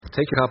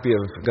Take a copy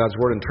of God's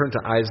Word and turn to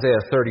Isaiah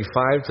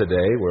 35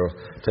 today. We'll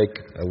take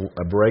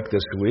a break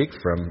this week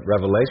from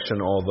Revelation,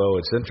 although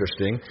it's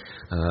interesting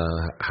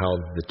how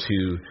the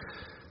two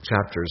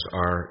chapters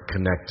are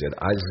connected.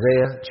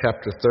 Isaiah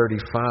chapter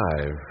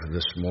 35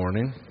 this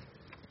morning.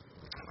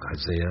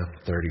 Isaiah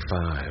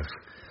 35.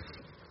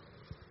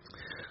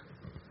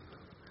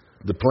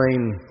 The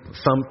plane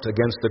thumped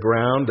against the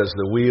ground as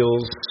the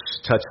wheels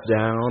touched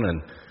down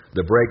and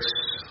the brakes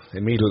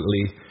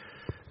immediately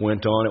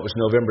went on. It was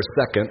November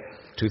 2nd,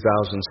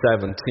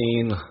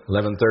 2017,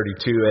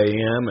 11:32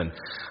 a.m., and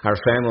our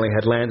family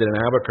had landed in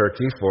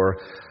Albuquerque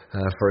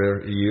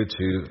for you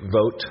to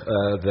vote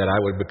that I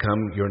would become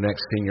your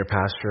next senior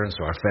pastor, and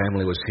so our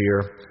family was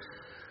here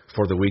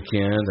for the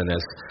weekend. And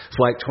as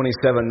Flight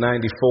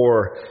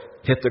 2794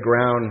 hit the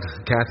ground,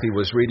 Kathy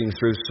was reading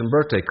through some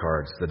birthday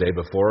cards. The day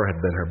before had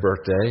been her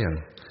birthday,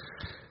 and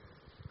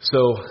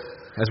so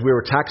as we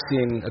were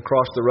taxiing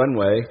across the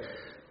runway,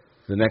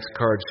 the next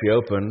card she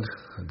opened,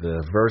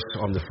 the verse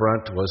on the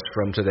front was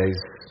from today's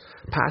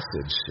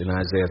passage in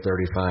Isaiah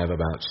 35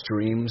 about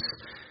streams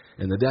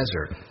in the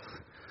desert.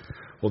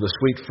 Well, the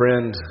sweet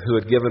friend who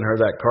had given her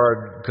that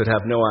card could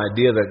have no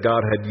idea that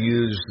God had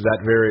used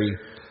that very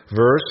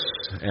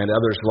verse and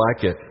others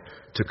like it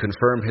to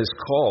confirm His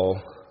call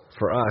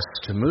for us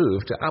to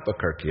move to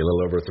Albuquerque a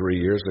little over 3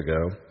 years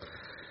ago.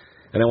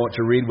 And I want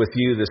to read with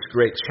you this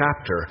great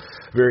chapter,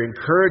 very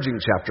encouraging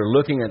chapter,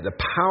 looking at the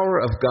power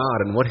of God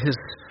and what His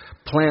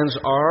plans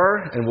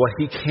are and what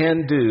He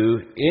can do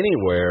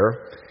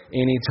anywhere,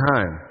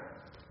 anytime.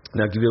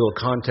 Now, I'll give you a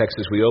little context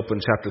as we open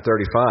chapter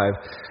 35.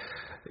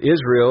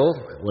 Israel,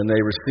 when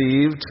they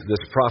received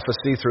this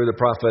prophecy through the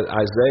prophet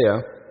Isaiah,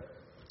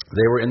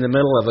 they were in the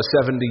middle of a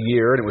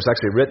 70-year, and it was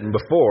actually written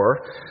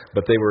before,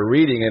 but they were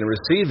reading and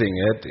receiving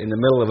it in the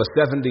middle of a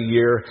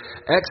 70-year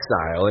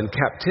exile and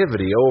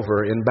captivity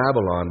over in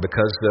Babylon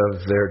because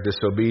of their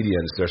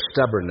disobedience, their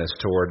stubbornness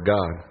toward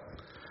God.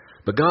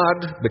 But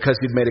God, because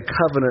He'd made a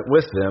covenant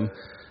with them,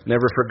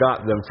 never forgot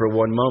them for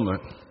one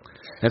moment.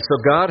 And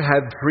so God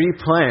had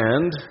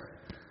pre-planned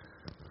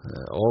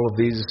all of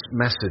these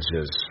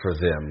messages for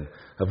them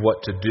of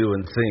what to do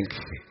and think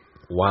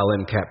while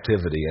in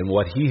captivity and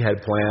what He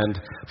had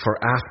planned for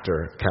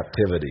after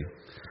captivity.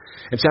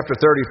 In chapter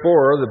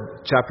 34,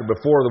 the chapter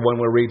before the one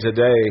we'll read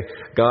today,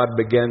 God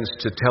begins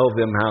to tell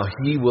them how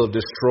He will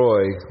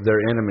destroy their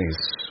enemies.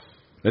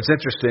 It's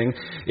interesting,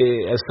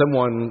 as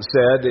someone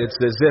said, it's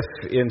as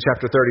if in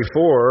chapter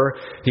 34,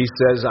 He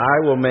says,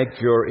 I will make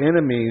your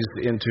enemies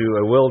into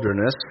a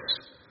wilderness.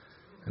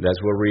 And as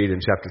we'll read in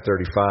chapter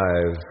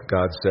 35,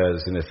 God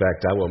says, in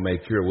effect, I will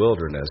make your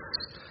wilderness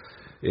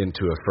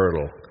into a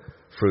fertile,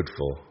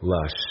 fruitful,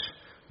 lush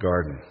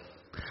garden.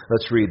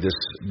 Let's read this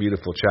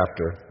beautiful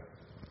chapter.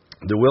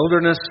 The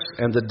wilderness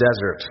and the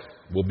desert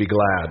will be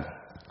glad.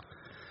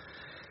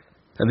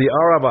 And the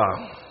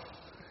Arabah,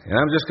 and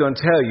I'm just going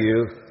to tell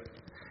you,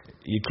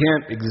 you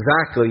can't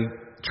exactly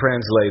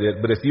translate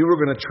it, but if you were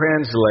going to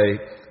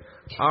translate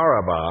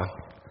Arabah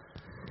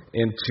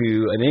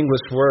into an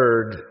English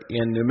word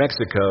in New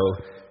Mexico,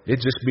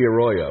 it'd just be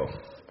arroyo.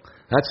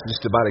 That's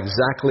just about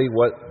exactly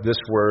what this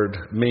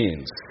word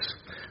means.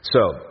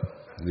 So,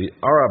 the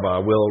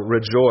Arabah will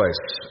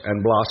rejoice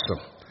and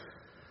blossom.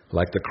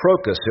 Like the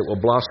crocus, it will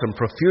blossom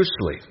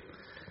profusely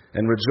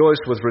and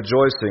rejoice with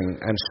rejoicing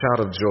and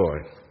shout of joy.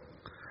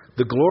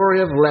 The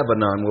glory of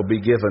Lebanon will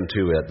be given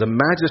to it, the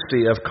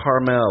majesty of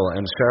Carmel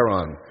and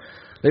Sharon.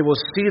 They will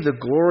see the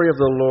glory of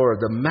the Lord,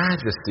 the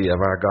majesty of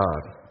our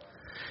God.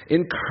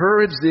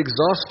 Encourage the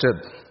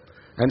exhausted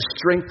and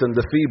strengthen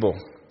the feeble.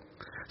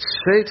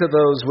 Say to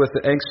those with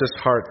the anxious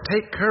heart,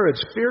 take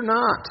courage, fear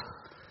not.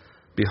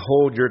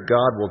 Behold, your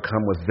God will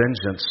come with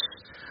vengeance.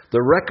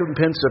 The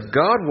recompense of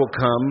God will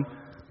come,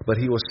 but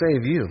He will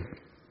save you.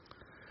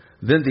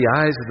 Then the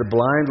eyes of the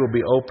blind will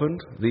be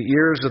opened, the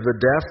ears of the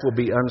deaf will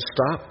be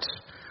unstopped.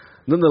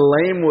 Then the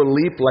lame will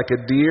leap like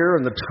a deer,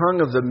 and the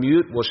tongue of the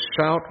mute will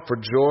shout for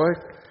joy.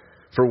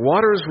 For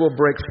waters will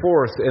break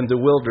forth in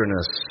the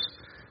wilderness,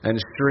 and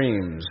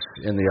streams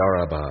in the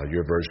Arabah,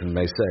 your version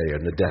may say,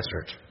 in the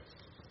desert.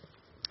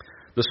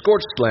 The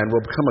scorched land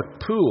will become a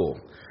pool,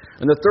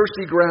 and the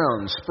thirsty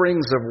ground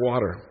springs of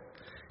water.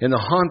 In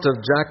the haunt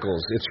of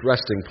jackals, its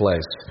resting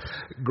place,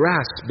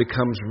 grass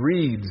becomes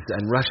reeds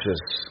and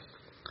rushes.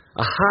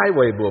 A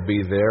highway will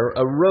be there,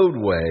 a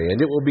roadway, and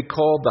it will be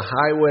called the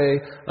highway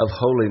of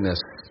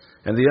holiness.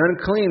 And the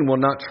unclean will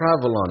not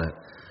travel on it,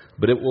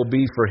 but it will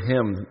be for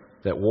him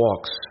that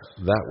walks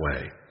that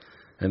way.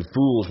 And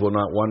fools will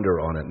not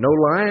wander on it. No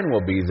lion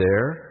will be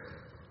there,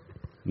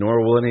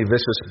 nor will any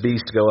vicious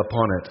beast go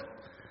upon it.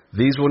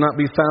 These will not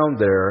be found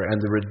there,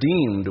 and the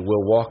redeemed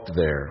will walk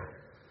there.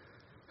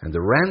 And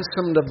the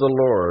ransomed of the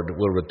Lord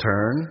will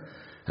return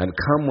and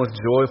come with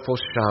joyful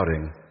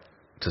shouting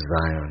to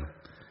Zion.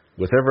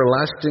 With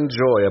everlasting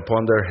joy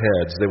upon their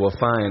heads, they will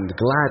find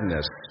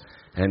gladness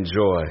and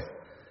joy,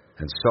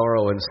 and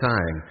sorrow and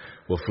sighing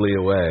will flee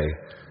away.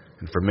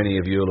 And for many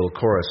of you, a little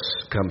chorus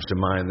comes to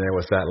mind there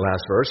with that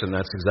last verse, and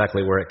that's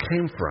exactly where it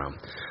came from.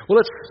 Well,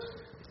 let's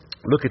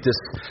look at this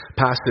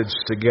passage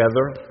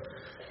together.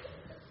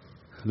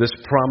 This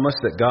promise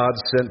that God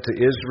sent to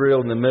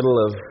Israel in the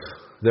middle of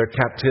their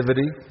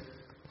captivity,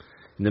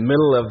 in the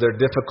middle of their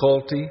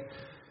difficulty,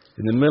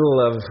 in the middle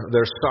of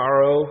their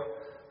sorrow,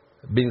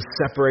 being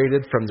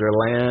separated from their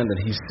land, and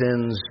He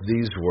sends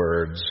these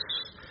words.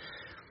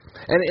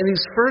 And in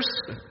these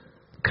first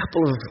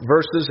couple of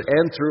verses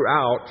and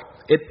throughout,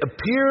 it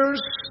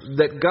appears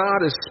that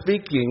God is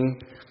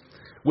speaking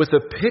with a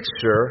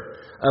picture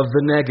of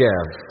the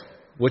Negev,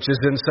 which is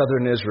in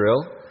southern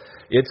Israel.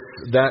 It's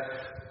that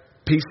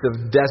piece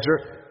of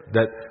desert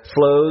that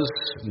flows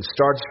and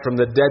starts from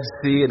the Dead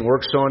Sea and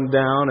works on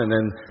down, and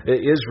then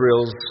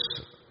Israel's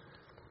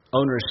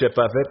ownership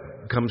of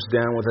it comes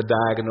down with a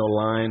diagonal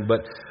line.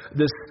 But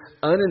this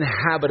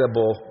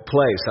uninhabitable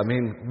place, I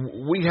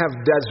mean, we have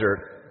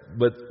desert,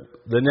 but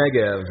the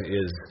Negev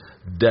is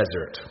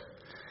desert.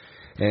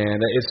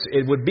 And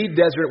it would be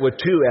desert with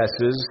two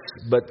S's,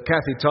 but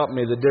Kathy taught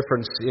me the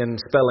difference in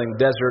spelling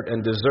desert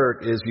and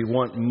dessert is you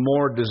want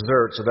more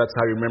dessert, so that's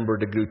how you remember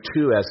to do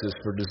two S's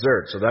for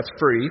dessert. So that's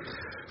free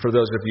for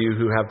those of you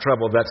who have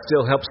trouble. That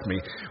still helps me.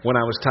 When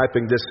I was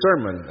typing this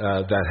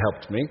sermon, that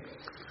helped me.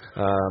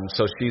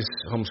 So she's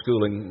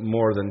homeschooling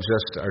more than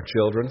just our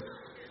children.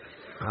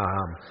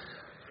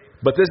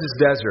 But this is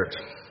desert,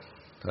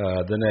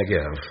 the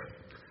Negev.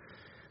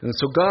 And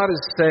so God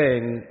is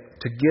saying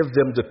to give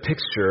them the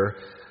picture,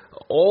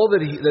 all that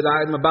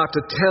I'm about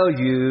to tell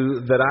you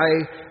that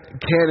I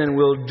can and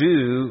will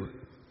do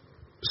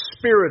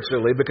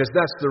spiritually, because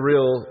that's the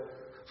real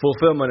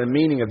fulfillment and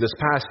meaning of this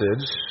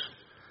passage,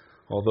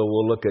 although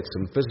we'll look at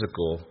some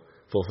physical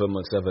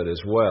fulfillments of it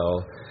as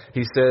well.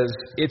 He says,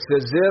 it's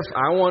as if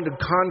I want to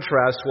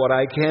contrast what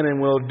I can and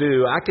will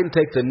do. I can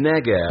take the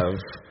Negev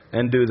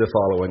and do the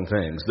following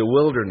things. The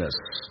wilderness,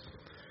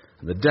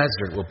 and the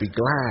desert will be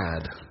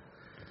glad,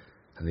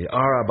 and the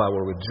Arabah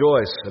will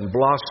rejoice and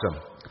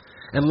blossom.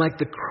 And like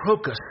the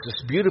crocus,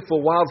 this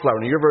beautiful wildflower.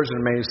 Now, your version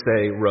may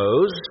say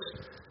rose.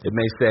 It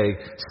may say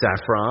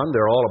saffron.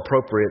 They're all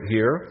appropriate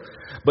here.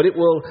 But it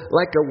will,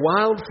 like a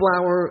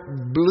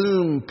wildflower,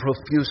 bloom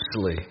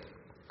profusely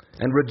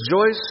and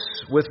rejoice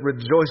with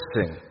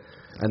rejoicing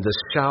and the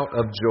shout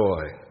of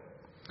joy.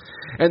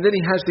 And then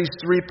he has these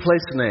three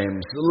place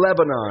names.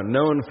 Lebanon,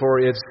 known for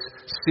its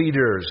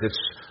cedars, its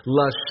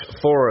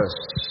lush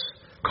forests.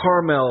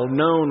 Carmel,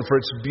 known for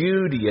its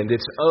beauty and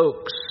its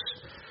oaks.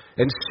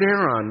 And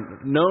Sharon,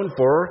 known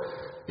for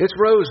its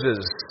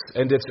roses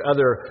and its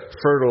other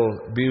fertile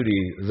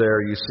beauty.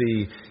 There you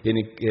see in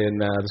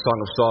the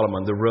Song of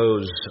Solomon, the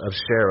rose of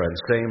Sharon.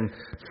 Same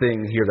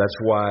thing here. That's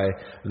why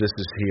this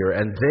is here.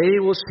 And they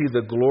will see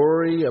the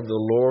glory of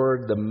the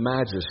Lord, the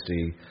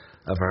majesty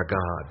of our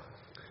God.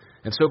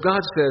 And so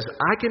God says,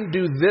 I can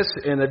do this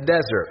in a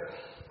desert.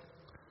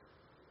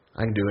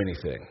 I can do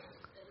anything.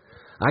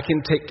 I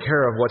can take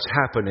care of what's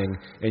happening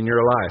in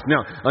your life.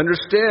 Now,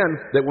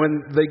 understand that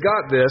when they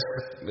got this,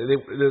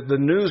 the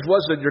news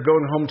wasn't you're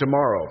going home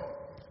tomorrow.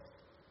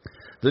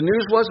 The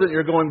news wasn't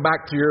you're going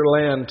back to your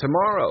land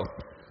tomorrow.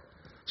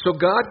 So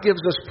God gives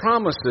us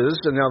promises,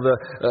 and now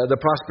the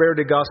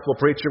prosperity gospel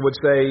preacher would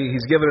say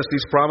He's given us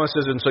these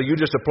promises, and so you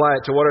just apply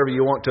it to whatever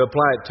you want to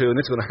apply it to, and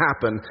it's going to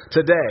happen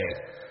today.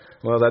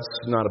 Well, that's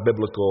not a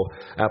biblical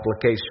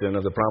application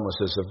of the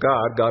promises of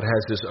God. God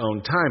has His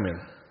own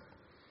timing.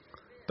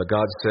 But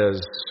God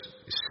says,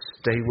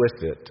 stay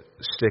with it,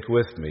 stick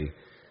with me,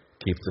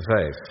 keep the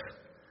faith.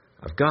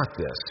 I've got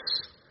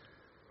this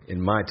in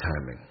my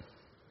timing.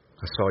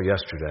 I saw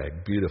yesterday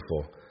a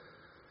beautiful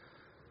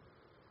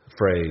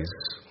phrase.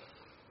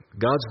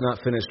 God's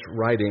not finished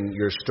writing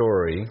your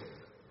story.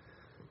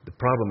 The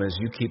problem is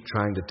you keep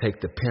trying to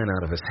take the pen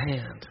out of His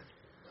hand.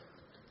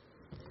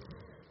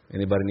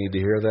 Anybody need to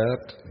hear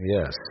that?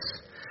 Yes.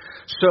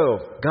 So,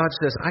 God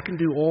says, I can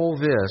do all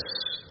this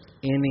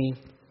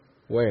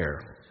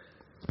anywhere.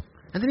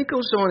 And then He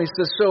goes on, He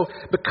says, so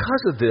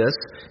because of this,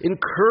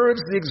 encourage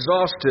the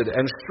exhausted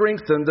and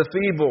strengthen the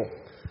feeble.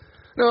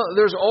 Now,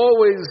 there's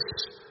always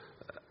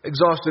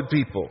exhausted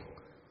people.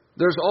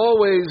 There's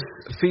always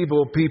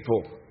feeble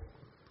people.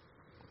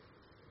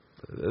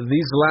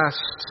 These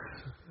last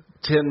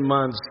 10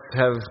 months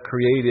have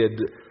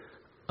created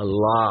a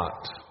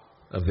lot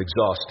of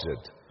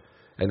exhausted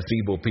and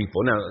feeble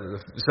people. Now,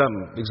 some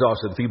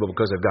exhausted and feeble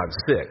because they've gotten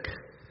sick.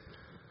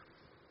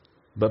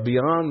 But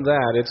beyond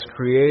that, it's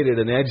created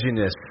an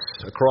edginess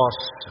across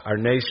our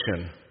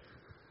nation.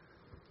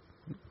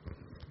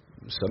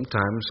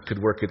 Sometimes could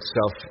work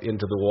itself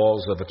into the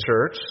walls of a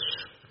church.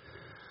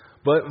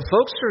 But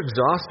folks are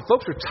exhausted.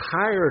 Folks are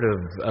tired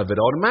of it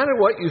all. No matter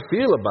what you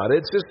feel about it,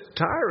 it's just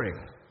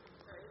tiring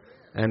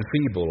and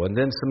feeble. And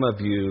then some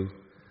of you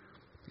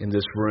in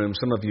this room,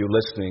 some of you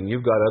listening,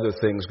 you've got other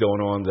things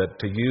going on that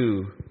to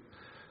you,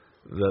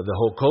 the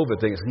whole COVID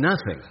thing is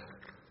nothing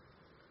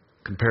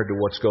compared to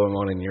what's going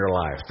on in your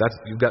life.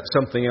 You've got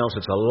something else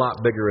that's a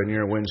lot bigger in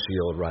your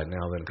windshield right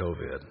now than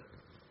COVID.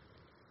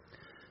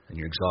 And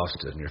you're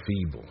exhausted and you're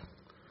feeble.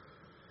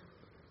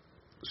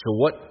 So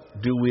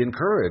what do we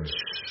encourage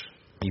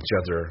each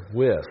other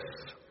with?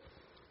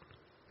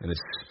 And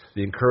it's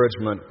the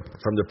encouragement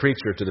from the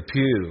preacher to the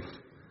pew,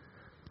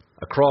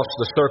 across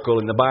the circle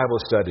in the Bible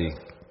study,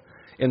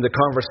 in the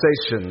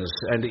conversations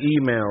and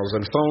emails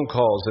and phone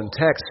calls and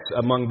texts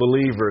among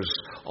believers,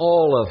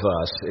 all of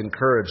us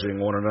encouraging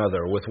one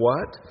another with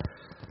what?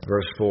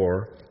 Verse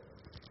 4,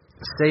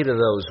 say to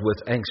those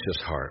with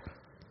anxious heart,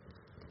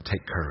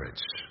 take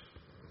courage,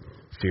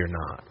 fear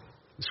not.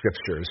 The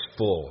Scripture is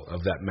full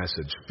of that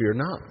message. Fear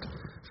not,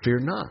 fear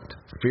not,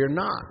 fear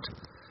not.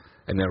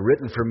 And they're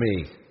written for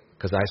me,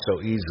 because I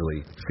so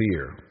easily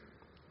fear.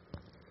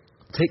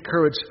 Take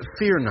courage,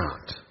 fear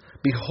not.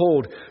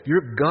 Behold,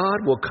 your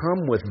God will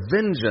come with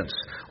vengeance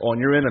on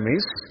your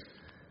enemies,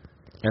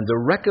 and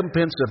the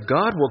recompense of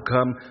God will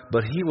come,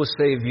 but He will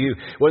save you.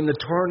 When the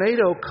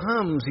tornado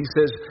comes, He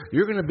says,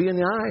 you're going to be in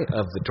the eye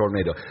of the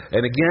tornado.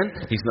 And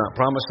again, He's not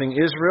promising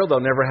Israel they'll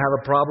never have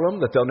a problem,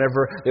 that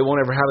they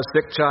won't ever have a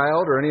sick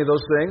child or any of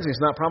those things.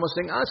 He's not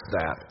promising us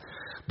that.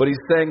 But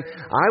He's saying,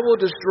 I will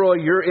destroy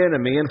your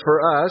enemy. And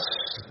for us,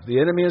 the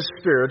enemy is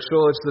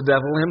spiritual. It's the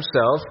devil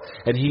himself.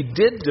 And He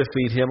did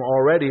defeat him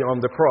already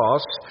on the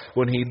cross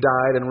when He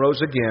died and rose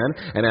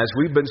again. And as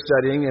we've been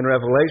studying in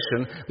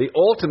Revelation, the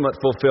ultimate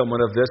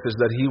fulfillment of this is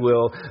that He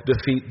will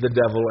defeat the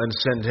devil and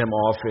send him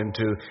off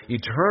into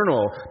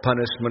eternal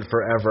punishment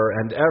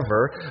forever and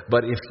ever.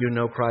 But if you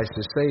know Christ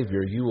as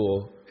Savior, you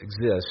will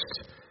exist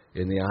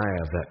in the eye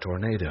of that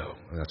tornado.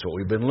 And that's what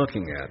we've been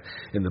looking at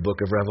in the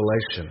book of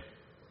Revelation.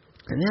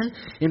 And then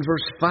in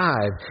verse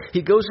 5,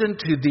 he goes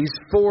into these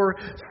 4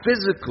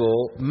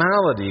 physical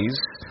maladies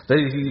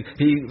that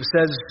he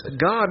says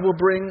God will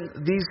bring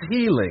these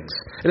healings.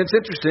 And it's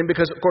interesting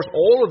because, of course,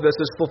 all of this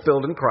is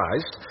fulfilled in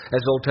Christ,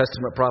 as Old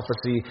Testament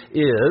prophecy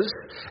is.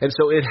 And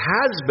so it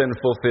has been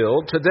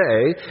fulfilled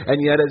today.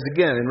 And yet, as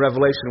again, in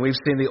Revelation,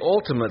 we've seen the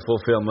ultimate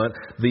fulfillment,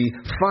 the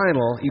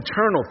final,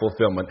 eternal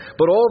fulfillment.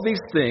 But all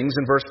these things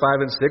in verse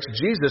 5 and 6,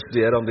 Jesus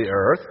did on the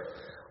earth.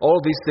 All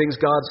of these things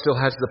God still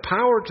has the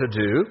power to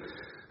do.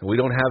 We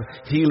don't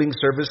have healing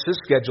services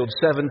scheduled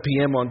 7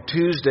 p.m. on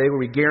Tuesday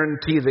where we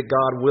guarantee that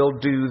God will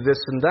do this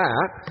and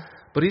that.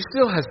 But He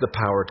still has the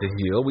power to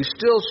heal. We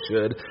still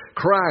should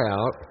cry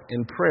out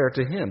in prayer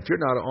to Him. If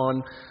you're not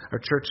on our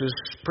church's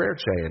prayer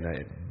chain,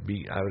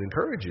 I would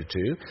encourage you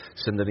to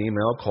send an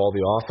email, call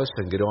the office,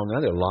 and get on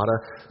that. There are a lot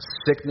of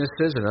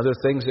sicknesses and other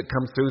things that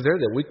come through there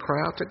that we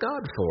cry out to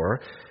God for.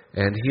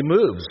 And He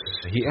moves.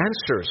 He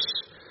answers.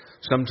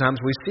 Sometimes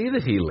we see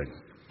the healing.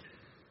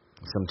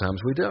 Sometimes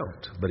we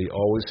don't. But He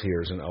always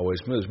hears and always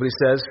moves. But He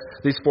says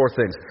these 4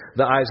 things.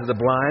 The eyes of the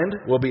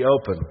blind will be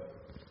open.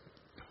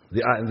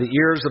 The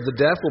ears of the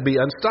deaf will be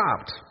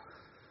unstopped.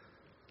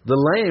 The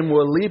lame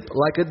will leap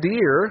like a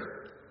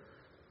deer.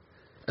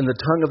 And the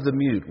tongue of the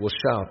mute will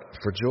shout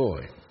for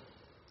joy.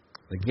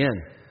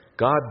 Again,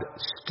 God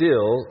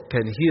still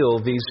can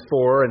heal these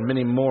 4 and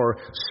many more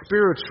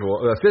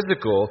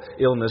physical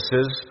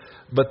illnesses.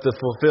 But the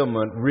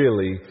fulfillment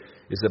really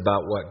is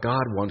about what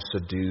God wants to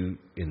do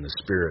in the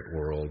spirit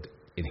world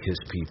in His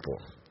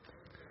people.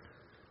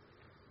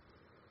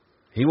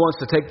 He wants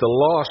to take the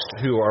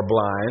lost who are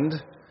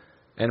blind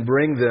and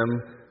bring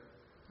them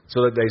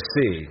so that they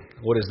see.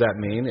 What does that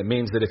mean? It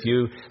means that if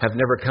you have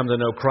never come to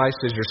know Christ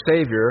as your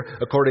Savior,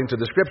 according to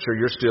the Scripture,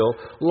 you're still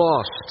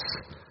lost.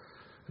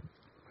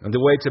 And the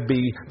way to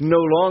be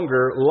no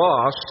longer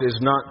lost is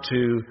not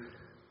to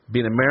be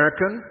an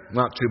American,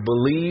 not to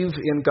believe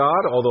in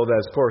God, although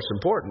that's, of course,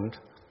 important.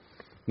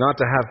 Not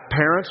to have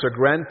parents or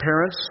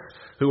grandparents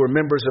who are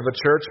members of a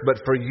church,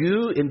 but for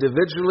you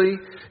individually,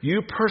 you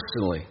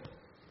personally,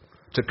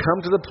 to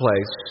come to the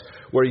place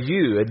where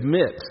you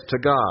admit to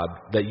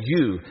God that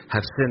you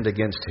have sinned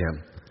against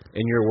Him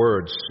in your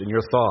words, in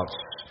your thoughts,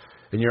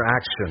 in your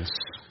actions,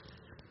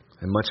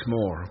 and much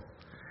more.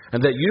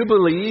 And that you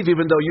believe,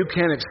 even though you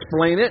can't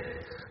explain it,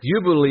 you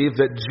believe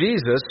that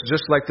Jesus,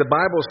 just like the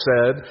Bible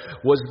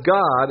said, was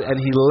God, and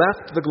He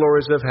left the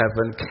glories of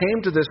heaven,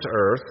 came to this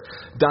earth,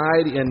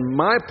 died in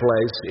my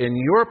place, in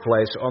your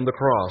place on the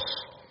cross.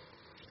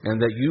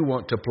 And that you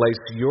want to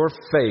place your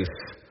faith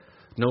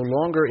no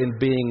longer in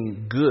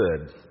being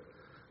good,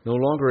 no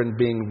longer in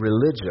being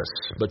religious,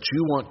 but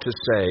you want to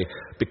say,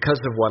 because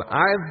of what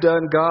I've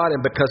done, God,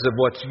 and because of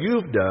what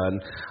you've done,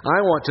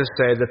 I want to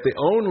say that the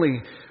only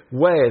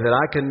way that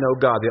I can know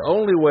God, the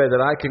only way that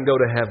I can go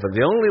to heaven,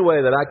 the only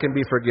way that I can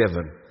be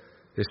forgiven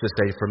is to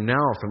say,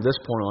 from this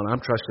point on,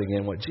 I'm trusting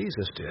in what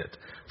Jesus did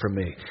for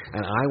me.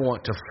 And I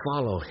want to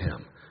follow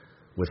Him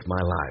with my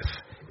life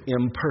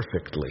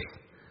imperfectly.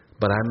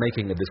 But I'm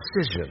making a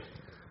decision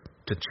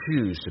to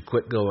choose to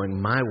quit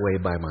going my way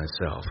by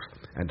myself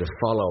and to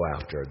follow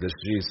after this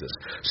Jesus.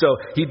 So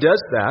He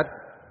does that.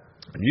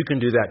 And you can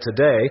do that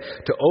today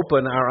to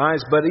open our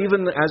eyes. But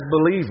even as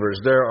believers,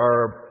 there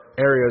are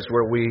areas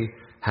where we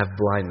have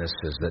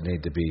blindnesses that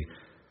need to be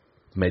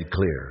made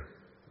clear.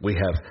 We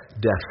have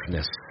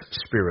deafness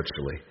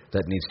spiritually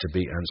that needs to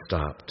be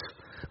unstopped.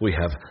 We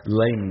have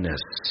lameness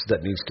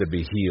that needs to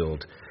be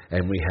healed.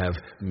 And we have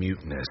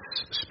muteness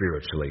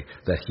spiritually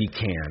that He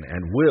can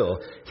and will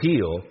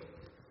heal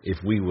if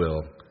we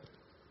will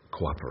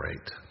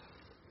cooperate.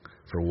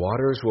 For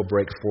waters will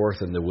break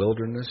forth in the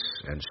wilderness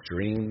and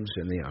streams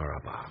in the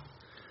Arabah.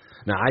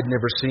 Now, I'd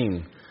never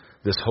seen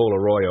this whole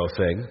arroyo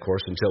thing, of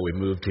course, until we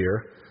moved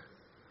here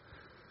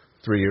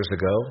 3 years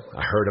ago.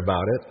 I heard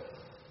about it,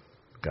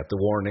 got the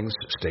warnings,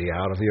 stay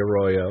out of the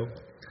arroyo,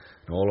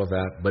 and all of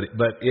that. But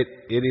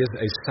it is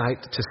a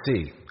sight to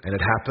see. And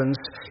it happens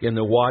in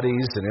the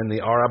wadis and in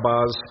the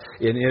Arabahs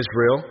in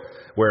Israel,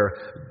 where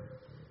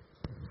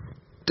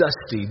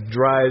dusty,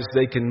 dry as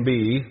they can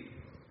be,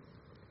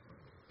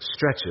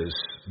 stretches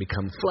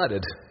become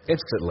flooded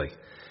instantly.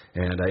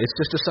 And it's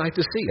just a sight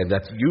to see. And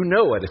that you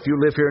know it. If you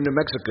live here in New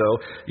Mexico,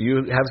 you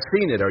have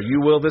seen it, or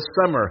you will this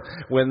summer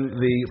when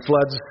the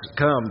floods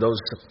come, those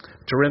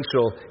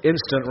torrential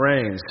instant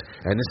rains.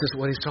 And this is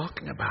what he's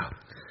talking about.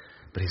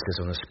 But he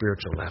says on a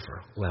spiritual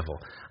level,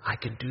 I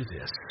can do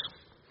this.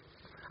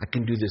 I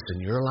can do this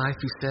in your life,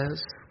 he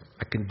says.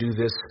 I can do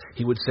this,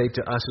 he would say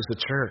to us as a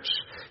church.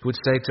 He would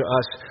say to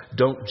us,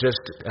 don't just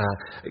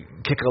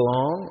kick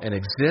along and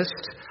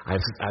exist.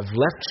 I've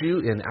left you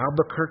in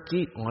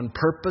Albuquerque on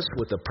purpose,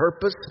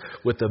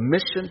 with a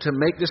mission to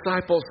make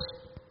disciples.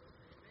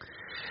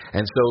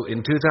 And so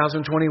in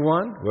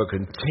 2021, we'll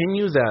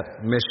continue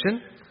that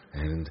mission.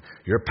 And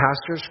your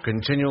pastors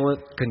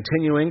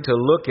continuing to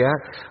look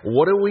at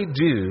what do we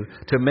do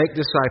to make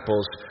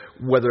disciples,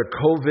 whether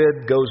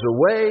COVID goes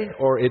away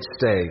or it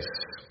stays.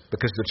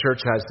 Because the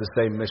church has the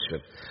same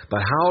mission. But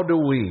how do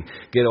we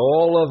get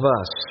all of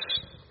us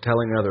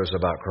telling others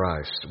about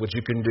Christ, which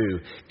you can do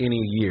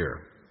any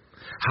year?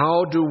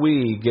 How do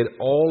we get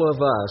all of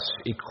us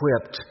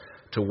equipped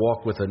to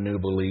walk with a new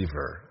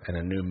believer and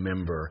a new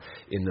member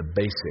in the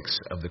basics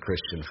of the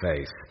Christian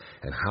faith?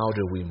 And how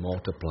do we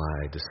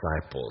multiply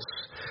disciples?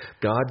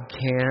 God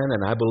can,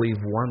 and I believe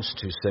wants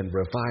to, send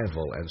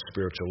revival and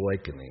spiritual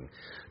awakening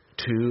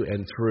to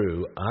and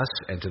through us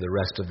and to the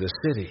rest of this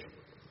city.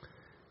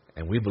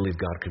 And we believe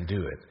God can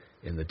do it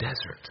in the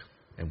desert.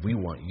 And we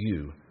want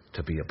you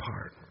to be a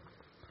part.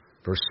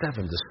 Verse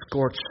 7, the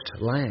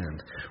scorched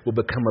land will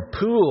become a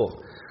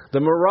pool. The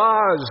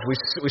mirage,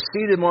 we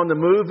see them on the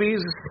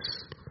movies,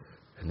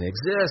 and they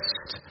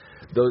exist.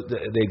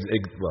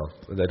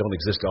 They don't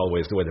exist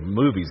always the way the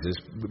movies is,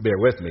 bear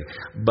with me.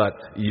 But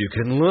you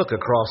can look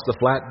across the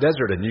flat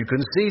desert and you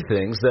can see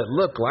things that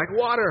look like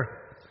water.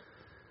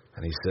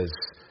 And he says,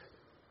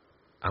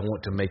 I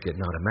want to make it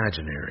not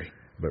imaginary,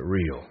 but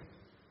real.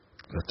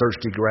 The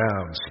thirsty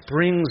ground,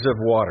 springs of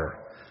water,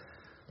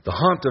 the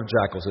haunt of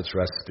jackals, its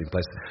resting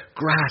place.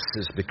 Grass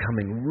is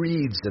becoming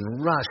reeds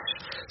and rush.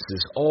 This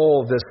is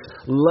all this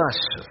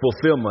lush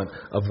fulfillment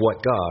of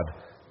what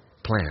God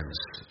plans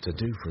to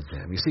do for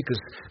them. You see,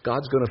 because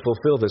God's going to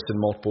fulfill this in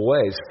multiple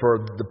ways. For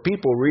the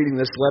people reading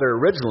this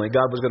letter originally,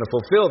 God was going to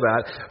fulfill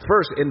that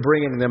first in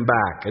bringing them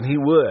back. And He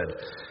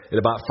would. At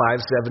about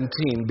 517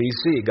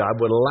 BC, God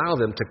would allow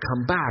them to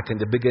come back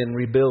and to begin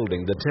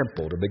rebuilding the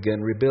temple, to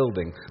begin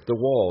rebuilding the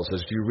walls,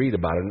 as you read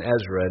about in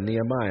Ezra and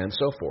Nehemiah and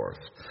so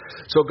forth.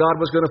 So God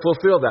was going to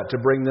fulfill that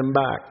to bring them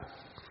back.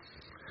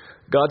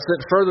 God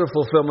sent further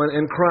fulfillment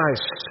in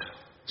Christ,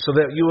 so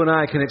that you and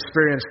I can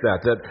experience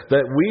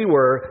that we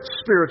were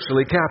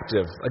spiritually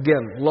captive,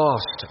 again,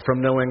 lost from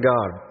knowing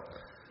God.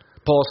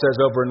 Paul says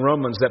over in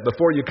Romans that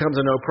before you come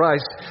to know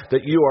Christ,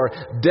 that you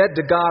are dead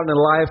to God and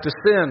alive to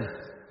sin.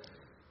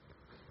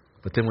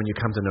 But then when you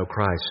come to know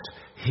Christ,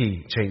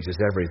 He changes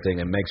everything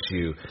and makes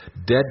you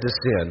dead to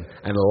sin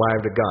and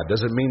alive to God.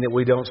 Doesn't mean that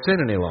we don't sin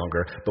any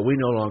longer, but we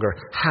no longer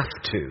have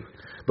to.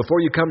 Before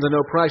you come to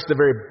know Christ, the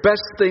very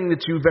best thing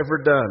that you've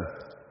ever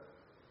done,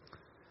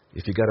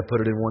 if you got to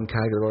put it in one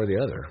category or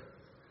the other,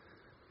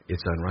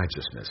 it's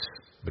unrighteousness,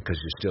 because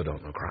you still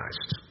don't know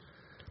Christ.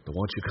 But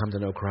once you come to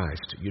know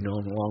Christ, you no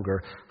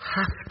longer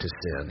have to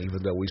sin,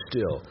 even though we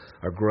still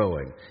are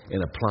growing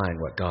in applying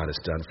what God has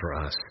done for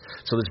us.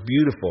 So this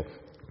beautiful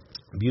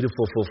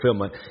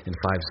fulfillment in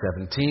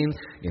 517,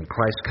 in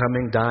Christ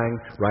coming, dying,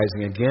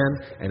 rising again,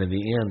 and in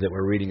the end that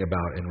we're reading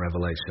about in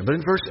Revelation. But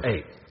in verse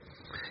 8,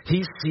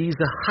 he sees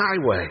a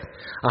highway,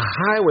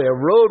 a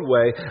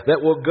roadway that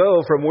will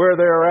go from where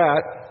they're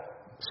at,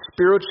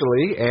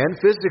 spiritually and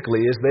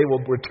physically, as they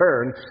will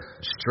return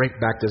straight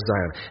back to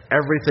Zion.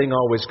 Everything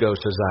always goes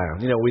to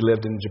Zion. You know, we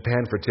lived in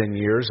Japan for 10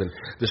 years, and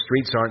the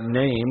streets aren't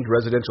named.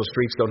 Residential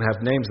streets don't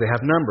have names. They have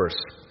numbers.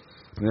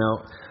 You know,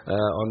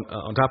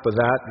 on top of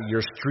that,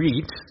 your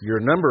street, your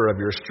number of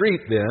your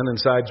street then,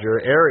 inside your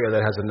area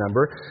that has a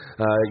number,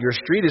 your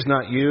street is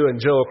not you and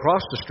Joe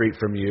across the street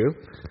from you.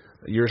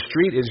 Your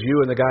street is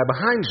you and the guy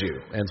behind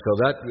you. And so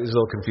that is a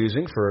little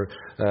confusing for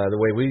the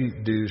way we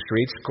do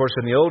streets. Of course,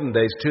 in the olden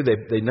days, too,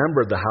 they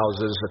numbered the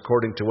houses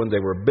according to when they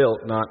were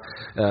built, not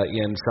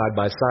in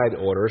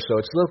side-by-side order.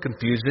 So it's a little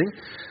confusing,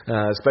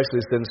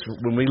 especially since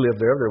when we lived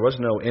there was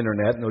no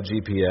internet, no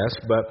GPS.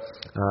 But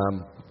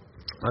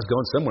I was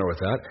going somewhere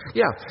with that.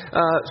 Yeah.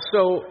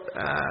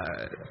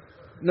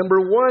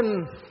 Number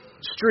one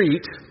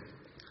street,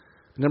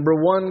 number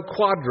one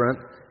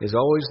quadrant is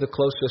always the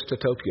closest to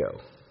Tokyo.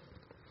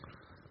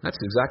 That's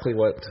exactly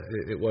what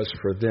it was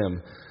for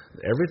them.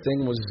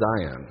 Everything was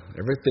Zion.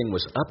 Everything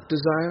was up to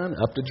Zion,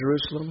 up to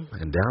Jerusalem,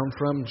 and down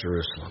from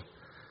Jerusalem.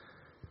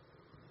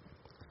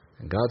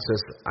 God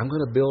says, I'm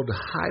going to build a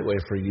highway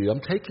for you.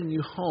 I'm taking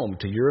you home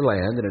to your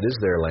land, and it is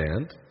their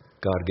land.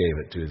 God gave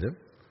it to them.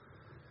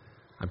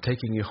 I'm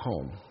taking you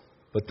home.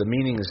 But the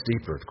meaning is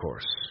deeper, of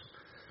course.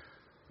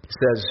 It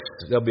says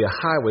there'll be a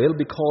highway. It'll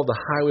be called the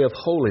highway of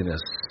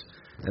holiness,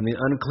 and the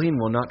unclean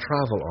will not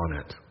travel on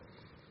it.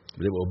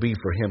 But it will be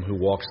for him who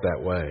walks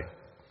that way.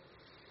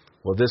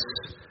 Well, this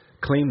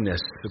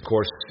cleanness, of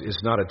course, is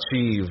not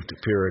achieved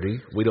purity.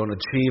 We don't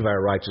achieve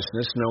our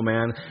righteousness. No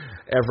man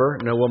ever,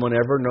 no woman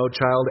ever, no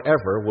child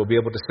ever will be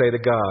able to say to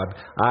God,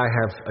 I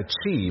have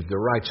achieved the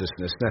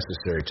righteousness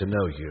necessary to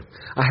know you.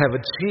 I have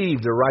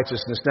achieved the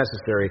righteousness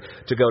necessary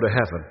to go to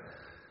heaven.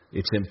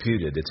 It's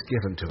imputed. It's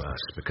given to us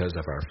because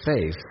of our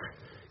faith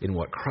in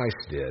what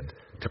Christ did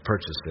to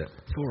purchase it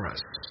for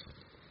us.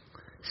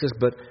 He says,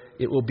 but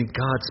it will be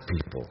God's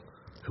people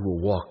who will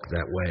walk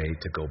that way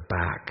to go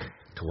back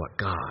to what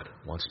God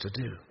wants to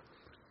do.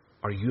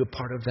 Are you a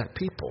part of that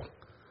people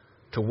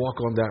to walk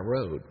on that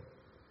road?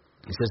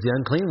 He says the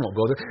unclean won't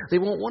go there. They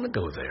won't want to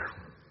go there.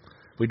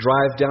 We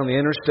drive down the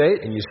interstate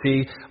and you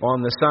see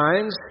on the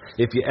signs,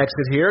 if you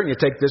exit here and you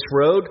take this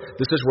road,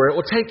 this is where it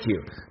will take you.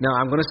 Now,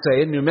 I'm going to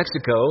say in New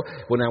Mexico,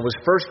 when I was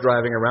first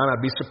driving around,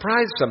 I'd be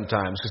surprised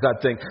sometimes because I'd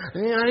think,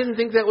 I didn't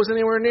think that was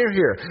anywhere near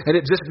here. And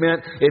it just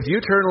meant if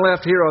you turn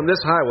left here on this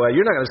highway,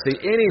 you're not going to see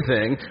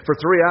anything for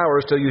 3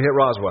 hours till you hit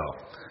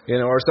Roswell,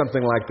 or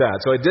something like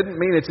that. So it didn't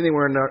mean it's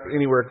anywhere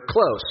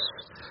close.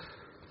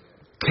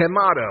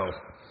 Quemado.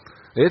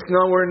 It's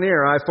nowhere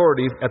near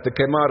I-40 at the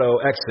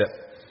Quemado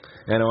exit.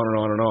 And on and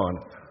on and on.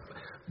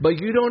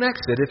 But you don't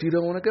exit if you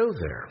don't want to go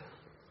there.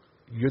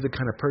 You're the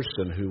kind of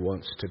person who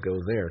wants to go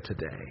there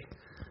today.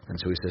 And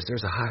so he says,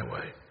 there's a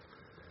highway.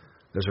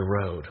 There's a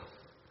road.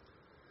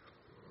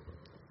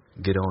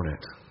 Get on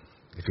it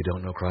if you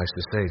don't know Christ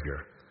as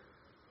Savior.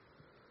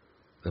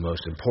 The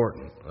most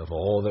important of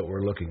all that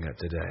we're looking at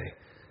today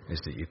is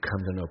that you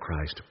come to know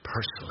Christ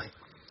personally.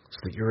 So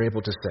that you're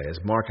able to say, as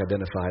Mark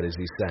identified as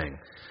he sang,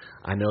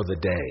 I know the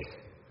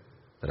day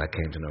that I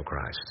came to know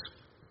Christ.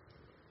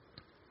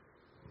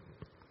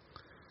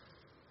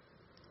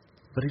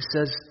 But he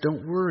says,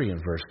 don't worry in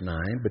verse 9,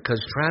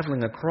 because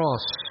traveling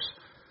across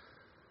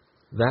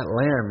that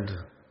land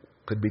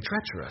could be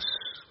treacherous.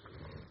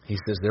 He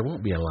says, there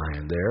won't be a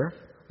lion there.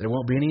 There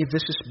won't be any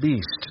vicious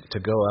beast to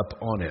go up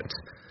on it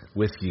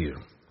with you.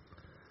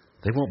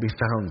 They won't be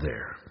found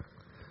there,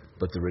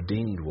 but the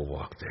redeemed will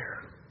walk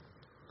there.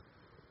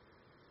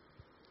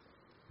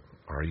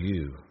 Are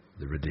you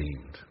the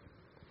redeemed?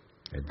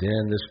 And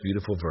then this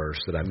beautiful verse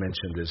that I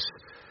mentioned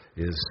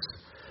is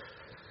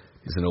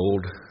an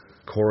old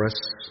chorus,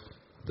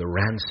 the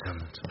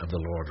ransomed of the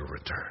Lord will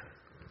return.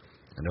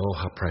 And oh,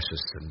 how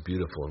precious and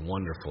beautiful and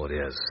wonderful it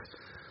is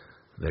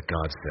that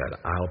God said,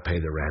 I'll pay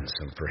the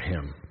ransom for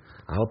him.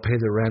 I'll pay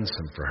the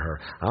ransom for her.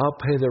 I'll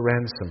pay the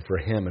ransom for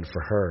him and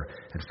for her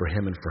and for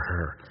him and for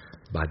her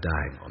by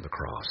dying on the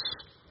cross.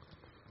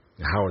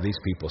 Now, how are these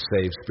people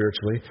saved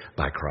spiritually?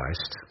 By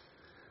Christ.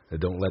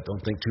 Don't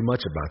think too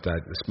much about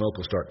that. The smoke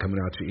will start coming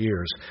out your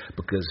ears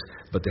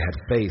but they had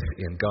faith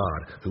in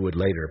God who would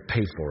later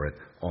pay for it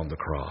on the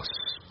cross.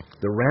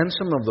 The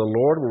ransom of the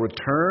Lord will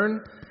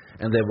return,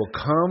 and they will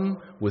come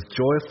with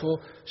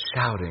joyful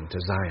shouting to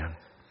Zion.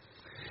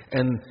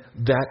 And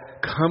that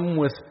come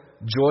with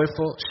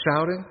joyful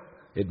shouting,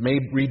 it may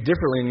read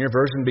differently in your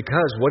version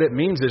because what it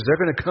means is they're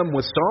going to come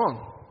with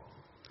song.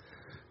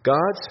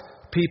 God's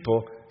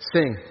people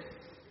sing.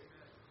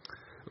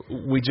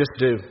 We just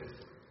do.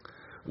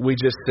 We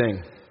just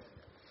sing.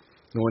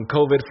 And when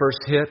COVID first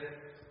hit,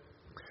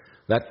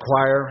 that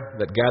choir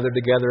that gathered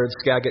together in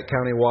Skagit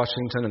County,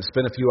 Washington, and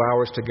spent a few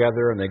hours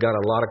together, and they got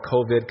a lot of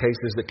COVID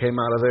cases that came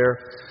out of there.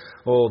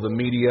 Oh, the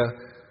media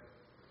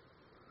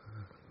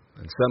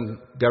and some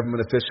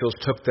government officials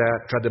took that,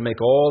 tried to make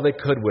all they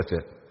could with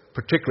it,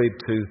 particularly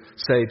to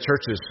say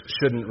churches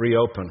shouldn't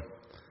reopen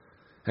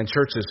and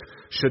churches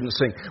shouldn't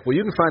sing. Well,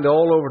 you can find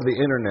all over the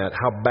internet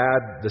how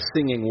bad the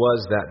singing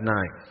was that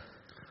night.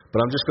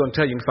 But I'm just going to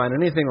tell you, you can find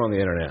anything on the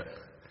internet.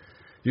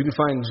 You can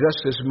find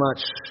just as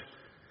much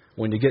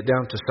when you get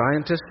down to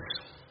scientists.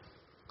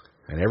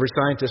 And every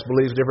scientist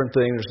believes different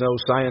things. There's no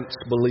science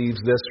believes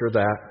this or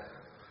that.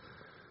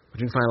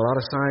 But you can find a lot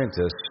of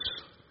scientists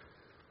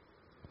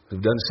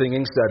who've done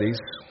singing studies.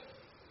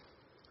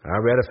 I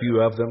read a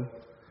few of them.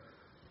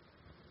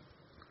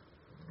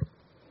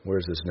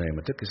 Where's his name?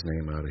 I took his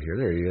name out of here.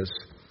 There he is.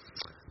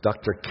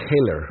 Dr.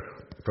 Kahler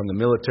from the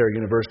Military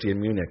University in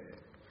Munich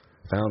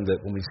found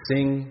that when we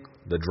sing,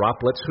 the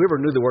droplets, whoever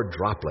knew the word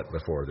droplet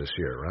before this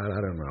year, right?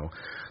 I don't know.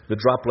 The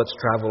droplets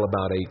travel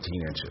about 18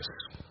 inches.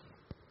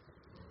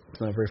 It's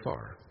not very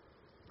far.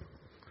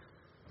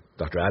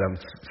 Dr. Adam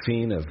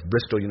Feen of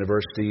Bristol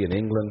University in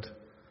England,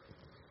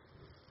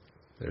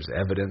 there's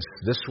evidence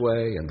this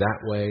way and that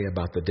way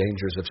about the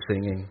dangers of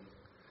singing,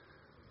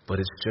 but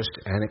it's just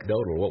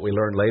anecdotal. What we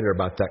learned later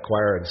about that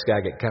choir in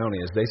Skagit County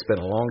is they spent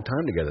a long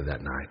time together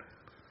that night.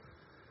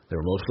 They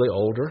were mostly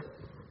older.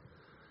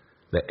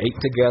 They ate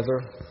together,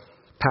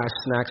 passed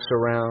snacks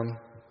around,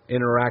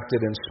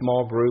 interacted in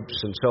small groups,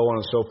 and so on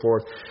and so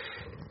forth.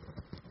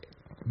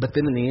 But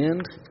then in the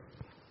end,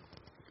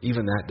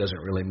 Even that doesn't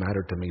really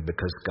matter to me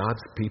because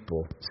God's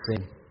people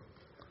sing.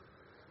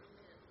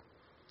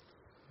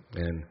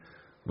 And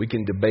we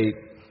can debate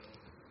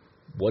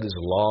what is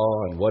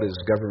law and what is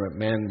government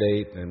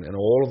mandate and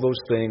all of those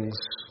things.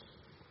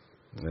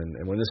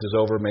 And when this is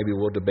over, maybe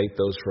we'll debate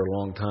those for a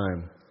long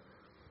time.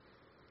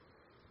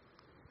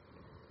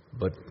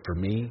 But for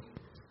me,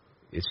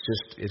 it's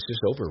just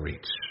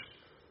overreach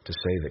to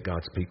say that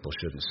God's people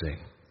shouldn't sing.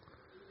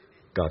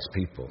 God's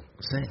people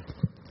sing.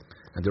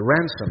 And the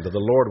ransomed of the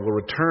Lord will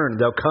return.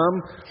 They'll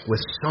come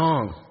with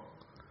song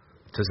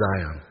to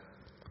Zion.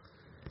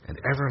 And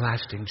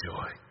everlasting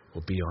joy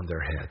will be on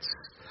their heads.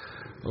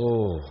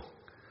 Oh,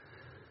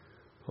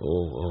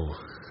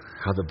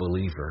 how the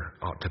believer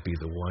ought to be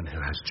the one who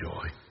has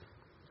joy.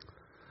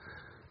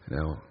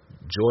 Now,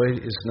 joy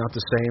is not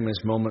the same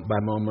as moment by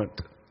moment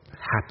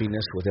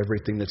happiness with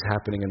everything that's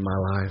happening in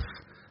my life.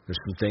 There's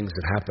some things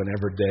that happen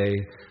every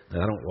day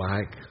that I don't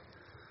like.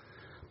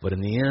 But in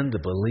the end, the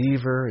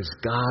believer has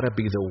got to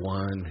be the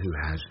one who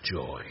has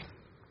joy.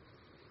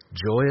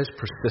 Joy is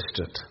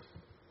persistent.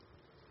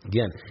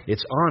 Again,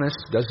 it's honest.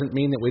 Doesn't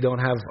mean that we don't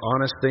have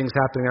honest things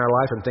happening in our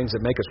life and things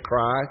that make us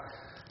cry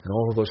and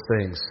all of those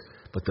things.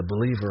 But the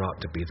believer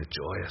ought to be the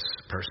joyous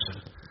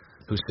person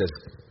who says,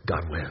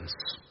 God wins.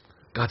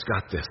 God's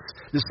got this.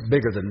 This is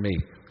bigger than me.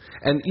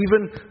 And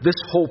even this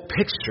whole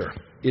picture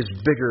is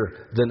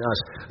bigger than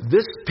us.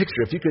 This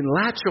picture, if you can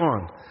latch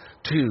on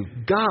to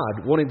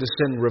God wanting to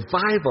send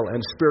revival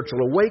and spiritual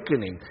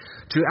awakening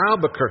to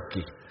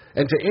Albuquerque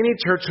and to any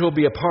church who will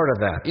be a part of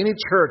that, any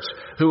church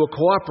who will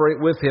cooperate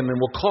with Him and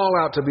will call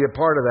out to be a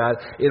part of that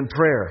in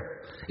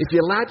prayer. If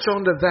you latch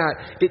onto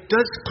that, it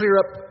does clear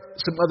up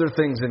some other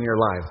things in your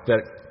life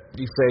that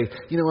you say,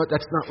 you know what,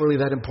 that's not really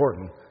that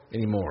important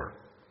anymore.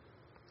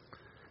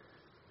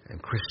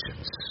 And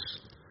Christians,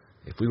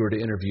 if we were to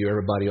interview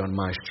everybody on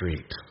my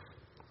street,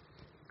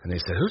 and they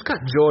said, who's got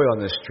joy on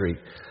this street?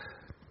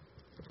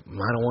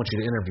 I don't want you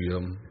to interview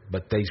them,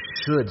 but they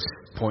should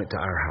point to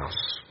our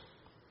house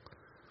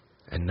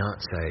and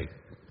not say,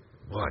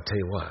 well, I tell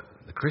you what,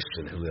 the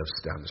Christian who lives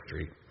down the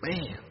street,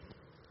 man,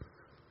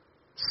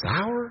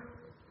 sour?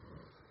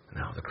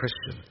 No, the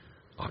Christian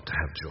ought to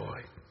have joy.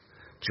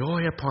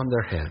 Joy upon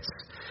their heads.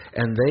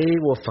 And they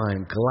will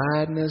find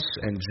gladness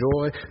and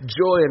joy.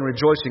 Joy and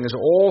rejoicing is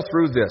all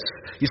through this.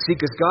 You see,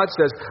 because God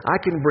says, I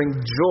can bring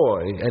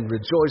joy and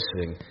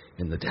rejoicing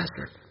in the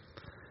desert.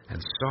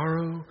 And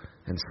sorrow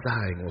and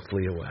sighing will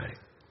flee away.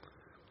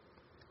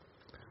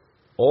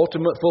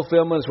 Ultimate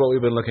fulfillment is what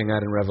we've been looking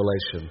at in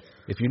Revelation.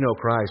 If you know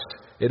Christ,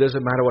 it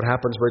doesn't matter what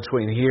happens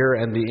between here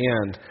and the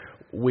end.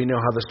 We know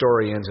how the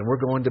story ends, and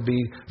we're going to be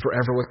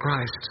forever with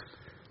Christ.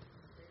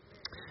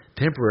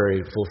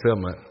 Temporary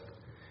fulfillment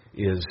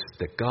is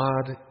that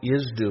God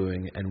is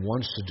doing and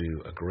wants to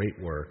do a great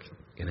work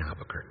in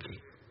Albuquerque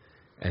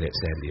and at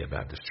Sandia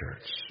Baptist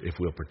Church, if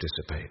we'll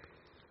participate.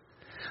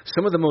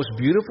 Some of the most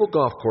beautiful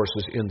golf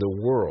courses in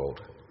the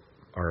world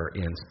are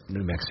in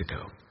New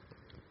Mexico.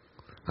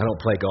 I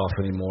don't play golf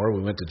anymore.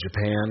 We went to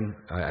Japan.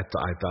 I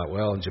thought,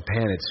 well, in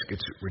Japan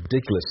it's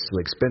ridiculously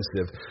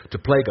expensive to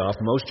play golf.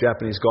 Most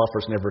Japanese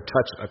golfers never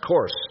touch a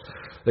course.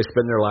 They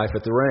spend their life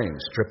at the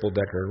range,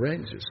 triple-decker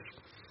ranges.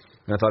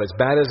 And I thought, as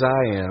bad as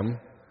I am,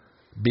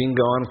 being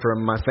gone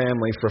from my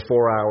family for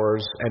 4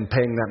 hours and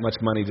paying that much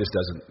money just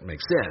doesn't make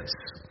sense.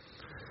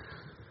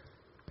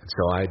 And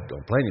so I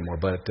don't play anymore.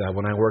 But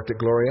when I worked at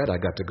Gloriette, I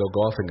got to go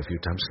golfing a few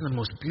times. Some of the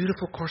most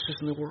beautiful courses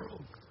in the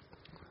world.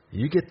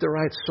 You get the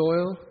right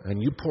soil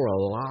and you pour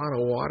a lot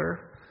of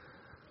water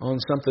on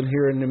something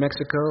here in New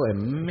Mexico,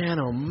 and man,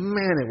 oh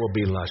man, it will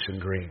be lush and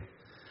green.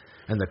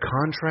 And the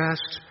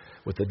contrast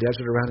with the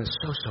desert around is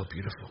so, so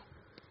beautiful.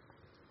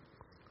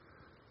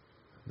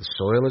 The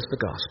soil is the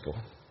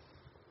gospel,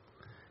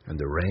 and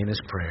the rain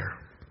is prayer.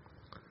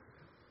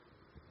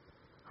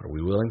 Are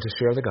we willing to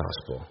share the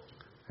gospel,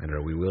 and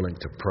are we willing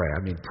to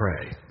pray?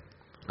 Pray.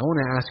 I want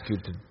to ask you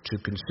to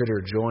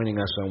consider joining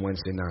us on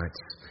Wednesday nights,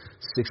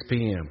 6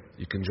 p.m.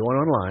 You can join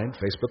online,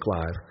 Facebook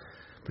Live,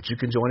 but you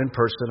can join in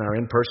person. Our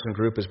in-person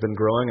group has been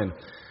growing, and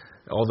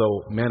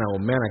although, man, oh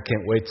man, I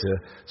can't wait to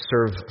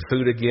serve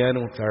food again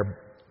with our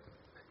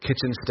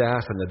kitchen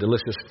staff and the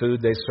delicious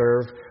food they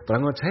serve. But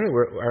I'm going to tell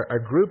you, our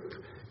group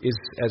is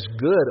as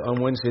good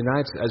on Wednesday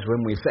nights as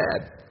when we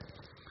fed.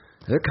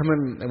 They're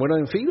coming, and we don't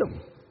even feed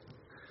them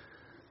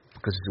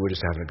because we're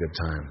just having a good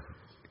time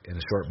in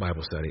a short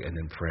Bible study and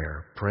then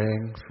prayer,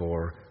 praying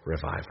for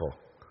revival.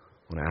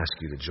 I want to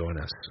ask you to join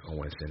us on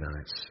Wednesday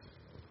nights.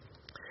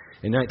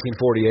 In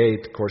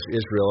 1948, of course,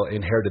 Israel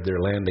inherited their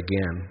land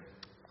again,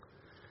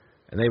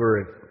 and they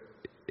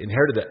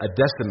inherited a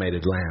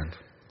decimated land.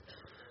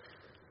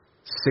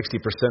 60%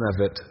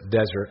 of it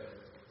desert.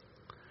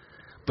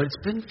 But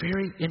it's been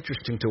very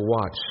interesting to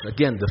watch.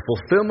 Again, the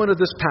fulfillment of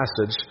this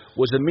passage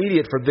was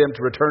immediate for them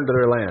to return to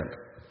their land.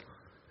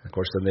 Of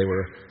course, then they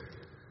were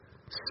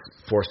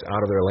forced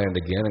out of their land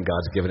again, and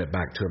God's given it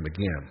back to them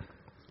again.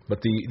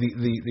 But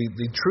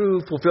the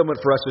true fulfillment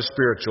for us is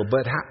spiritual,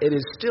 but it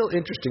is still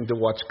interesting to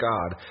watch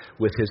God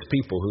with His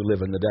people who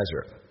live in the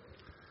desert.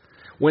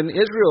 When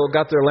Israel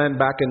got their land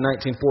back in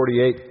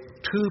 1948,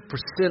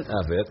 2%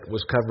 of it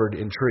was covered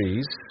in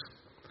trees.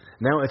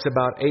 Now it's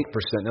about 8%.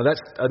 Now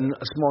that's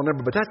a small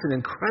number, but that's an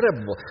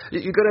incredible.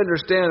 You've got to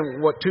understand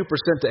what 2%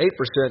 to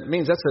 8%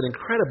 means. That's an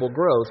incredible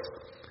growth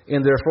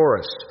in their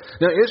forest.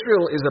 Now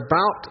Israel is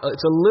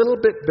it's a little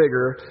bit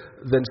bigger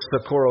than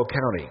Socorro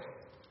County.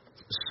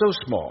 So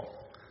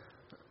small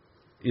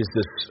is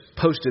this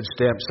postage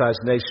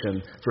stamp-sized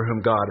nation for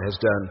whom God has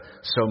done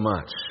so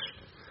much.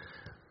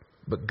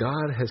 But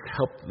God has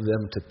helped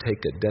them to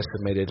take a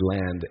decimated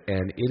land,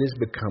 and it is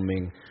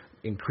becoming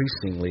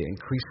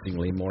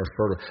increasingly more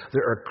fertile.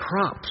 There are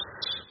crops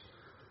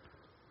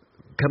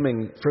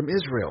coming from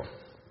Israel.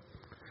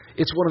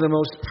 It's one of the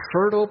most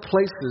fertile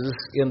places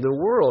in the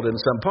world in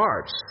some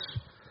parts,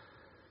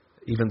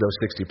 even though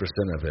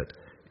 60% of it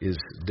is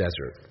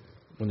desert.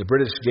 When the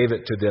British gave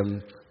it to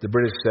them, the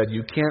British said,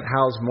 you can't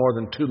house more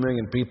than 2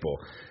 million people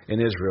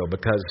in Israel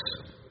because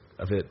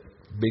of it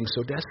being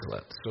so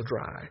desolate, so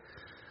dry.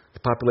 The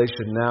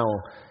population now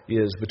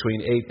is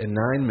between 8 and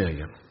 9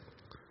 million,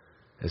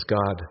 as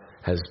God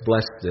has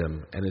blessed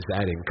them and is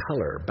adding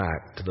color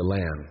back to the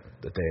land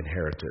that they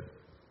inherited.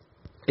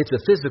 It's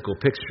a physical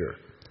picture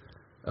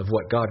of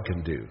what God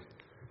can do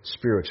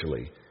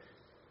spiritually,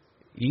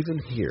 even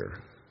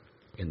here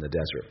in the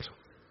desert.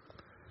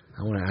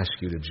 I want to ask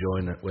you to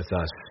join with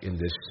us in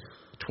this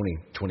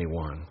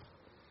 2021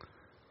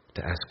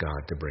 to ask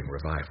God to bring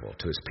revival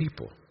to His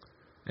people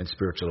and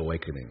spiritual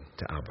awakening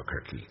to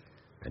Albuquerque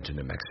and to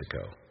New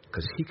Mexico,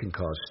 because He can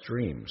cause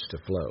streams to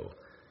flow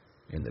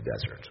in the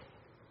desert.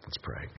 Let's pray.